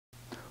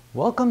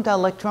Welcome to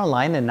Lecture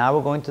Online, and now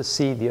we're going to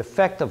see the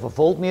effect of a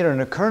voltmeter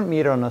and a current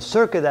meter on a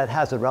circuit that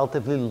has a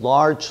relatively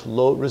large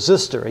load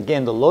resistor.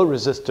 Again, the load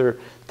resistor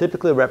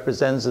typically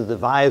represents the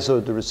device or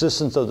the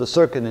resistance of the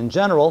circuit in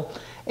general,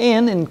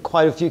 and in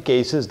quite a few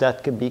cases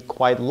that can be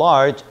quite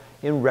large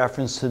in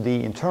reference to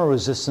the internal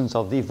resistance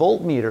of the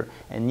voltmeter.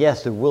 And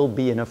yes, there will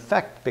be an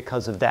effect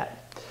because of that.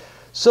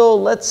 So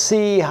let's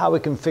see how we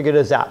can figure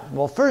this out.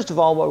 Well, first of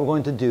all, what we're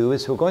going to do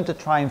is we're going to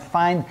try and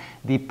find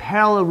the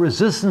parallel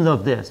resistance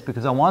of this,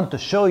 because I want to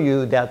show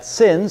you that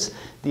since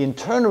the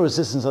internal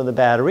resistance of the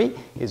battery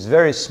is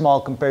very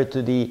small compared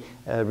to the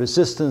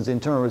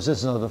internal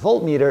resistance of the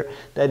voltmeter,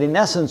 that in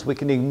essence we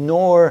can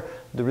ignore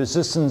the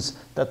resistance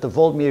that the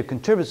voltmeter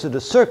contributes to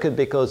the circuit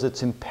because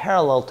it's in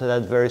parallel to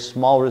that very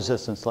small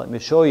resistance. Let me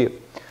show you.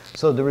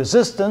 So the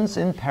resistance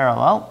in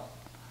parallel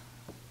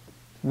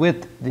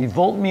with the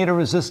voltmeter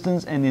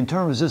resistance and the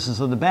internal resistance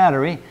of the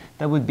battery,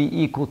 that would be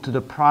equal to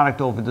the product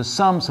over the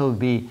sum. So it would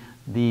be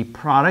the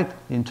product,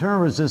 the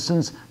internal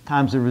resistance,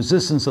 times the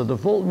resistance of the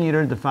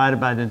voltmeter divided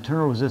by the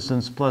internal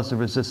resistance plus the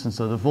resistance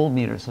of the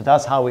voltmeter. So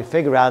that's how we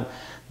figure out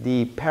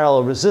the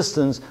parallel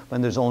resistance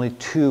when there's only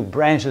two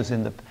branches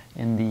in the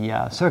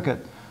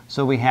circuit.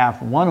 So we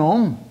have 1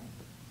 ohm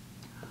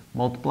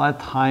multiplied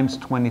times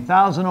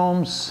 20,000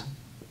 ohms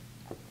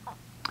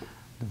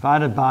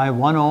divided by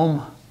 1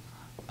 ohm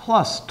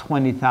plus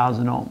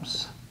 20,000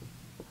 ohms.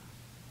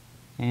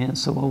 And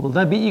so what will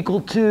that be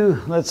equal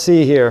to? Let's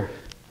see here.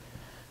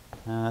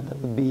 That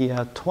would be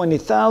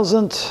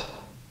 20,000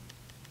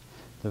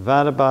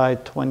 divided by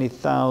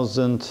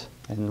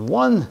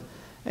 20,001.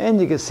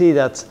 And you can see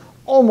that's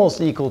almost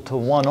equal to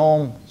 1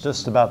 ohm,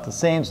 just about the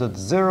same. So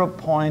it's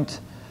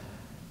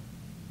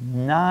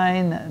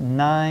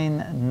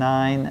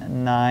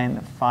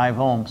 0.99995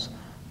 ohms.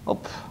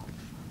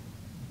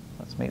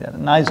 Let's make that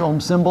a nice ohm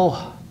symbol.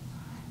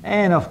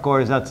 And of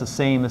course, that's the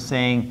same as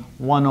saying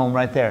 1 ohm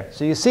right there.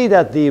 So you see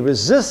that the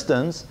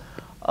resistance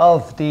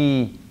of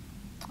the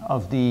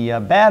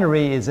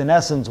battery is in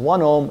essence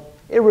 1 ohm,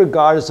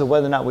 irregardless of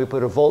whether or not we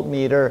put a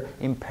voltmeter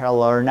in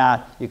parallel or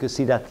not. You can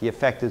see that the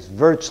effect is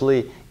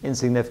virtually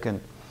insignificant.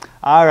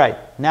 All right,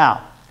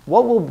 now,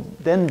 what will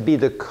then be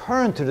the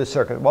current to the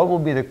circuit? What will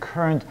be the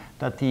current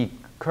that the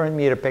current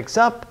meter picks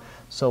up?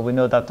 So we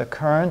know that the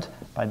current,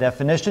 by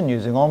definition,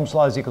 using Ohm's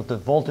law, is equal to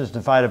voltage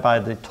divided by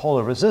the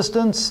total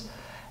resistance.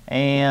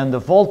 And the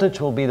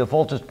voltage will be the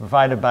voltage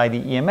provided by the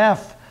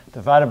EMF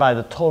divided by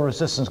the total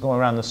resistance going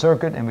around the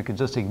circuit, and we can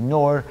just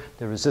ignore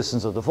the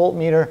resistance of the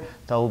voltmeter.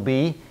 That will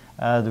be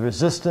the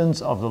resistance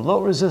of the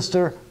load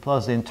resistor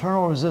plus the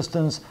internal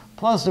resistance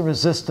plus the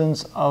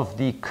resistance of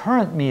the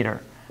current meter.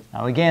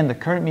 Now again, the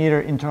current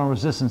meter internal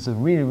resistance is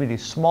really, really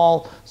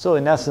small, so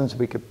in essence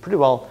we could pretty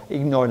well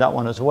ignore that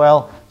one as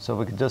well. So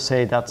we could just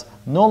say that's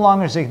no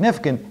longer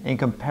significant in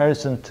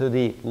comparison to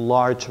the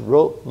large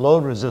load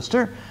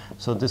resistor.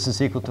 So this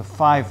is equal to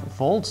 5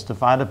 volts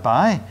divided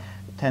by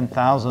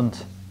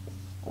 10,000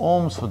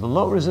 ohms for the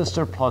load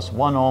resistor plus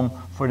 1 ohm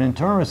for the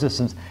internal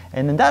resistance.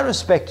 And in that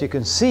respect, you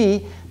can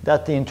see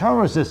that the internal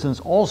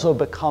resistance also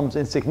becomes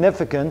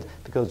insignificant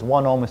because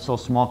 1 ohm is so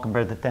small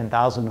compared to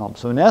 10,000 ohms.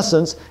 So in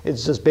essence,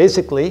 it's just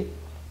basically,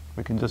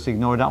 we can just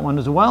ignore that one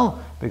as well,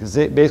 because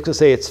they basically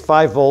say it's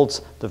 5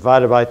 volts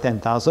divided by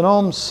 10,000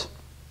 ohms.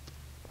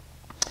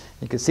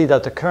 You can see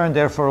that the current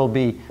therefore will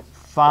be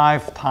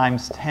 5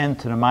 times 10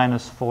 to the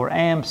minus 4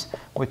 amps,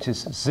 which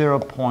is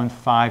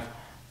 0.5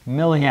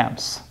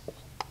 milliamps.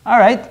 All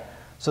right,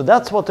 so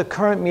that's what the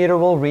current meter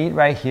will read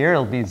right here.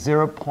 It'll be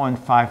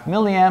 0.5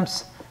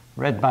 milliamps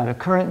read by the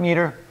current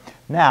meter.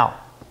 Now,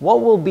 what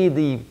will be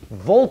the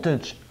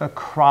voltage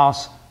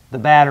across the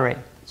battery?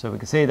 So we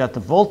can say that the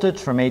voltage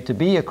from A to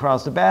B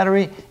across the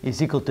battery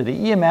is equal to the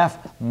EMF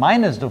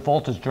minus the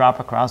voltage drop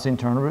across the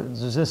internal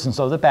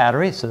resistance of the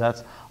battery. So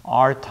that's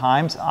R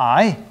times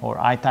I, or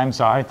I times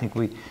R. I think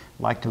we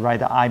like to write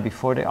the I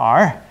before the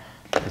R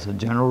as a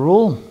general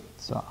rule.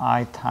 So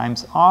I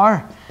times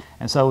R.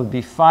 And so it would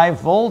be 5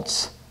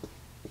 volts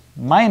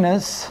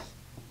minus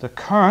the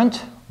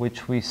current,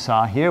 which we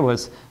saw here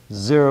was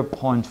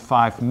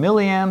 0.5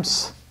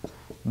 milliamps,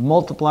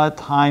 multiplied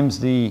times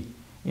the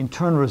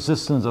internal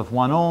resistance of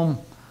 1 ohm.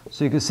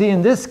 So you can see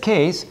in this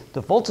case,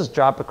 the voltage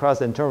drop across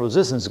the internal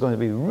resistance is going to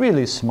be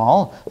really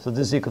small. So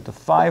this is equal to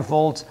 5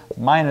 volts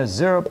minus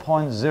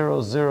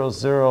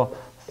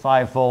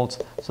 0.0005 volts.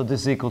 So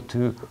this is equal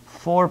to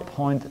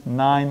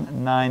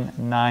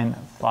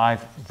 4.9995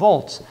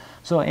 volts.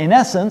 So in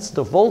essence,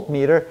 the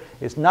voltmeter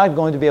is not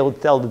going to be able to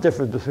tell the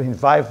difference between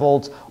 5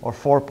 volts or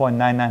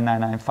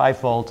 4.99995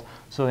 volts.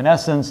 So in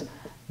essence,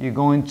 you're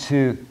going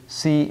to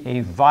see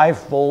a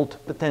 5 volt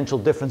potential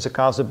difference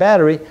across the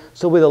battery.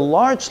 So with a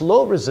large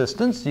load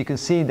resistance, you can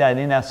see that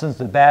in essence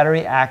the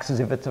battery acts as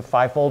if it's a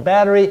 5 volt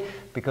battery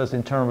because the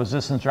internal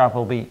resistance drop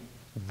will be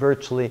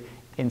virtually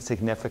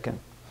insignificant.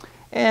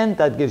 And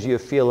that gives you a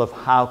feel of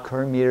how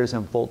current meters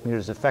and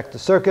voltmeters affect the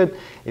circuit.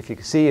 If you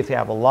can see, if you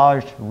have a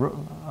large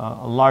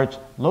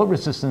load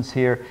resistance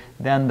here,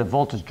 then the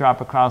voltage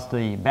drop across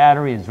the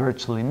battery is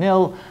virtually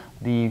nil.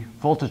 The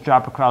voltage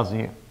drop across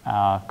the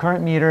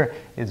current meter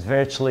is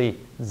virtually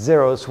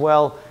zero as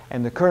well,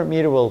 and the current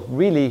meter will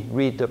really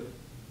read the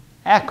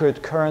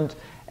accurate current,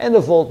 and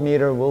the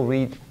voltmeter will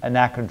read an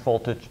accurate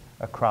voltage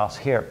across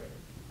here.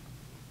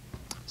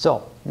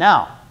 So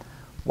now,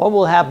 what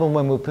will happen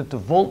when we put the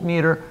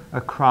voltmeter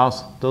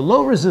across the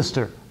low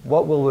resistor?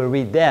 What will we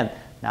read then?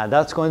 Now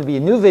that's going to be a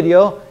new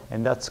video,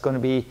 and that's going to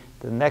be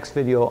the next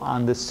video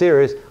on this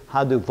series,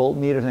 how do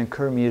voltmeters and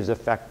current meters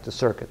affect the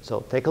circuit.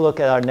 So take a look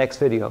at our next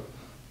video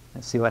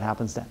and see what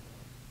happens then.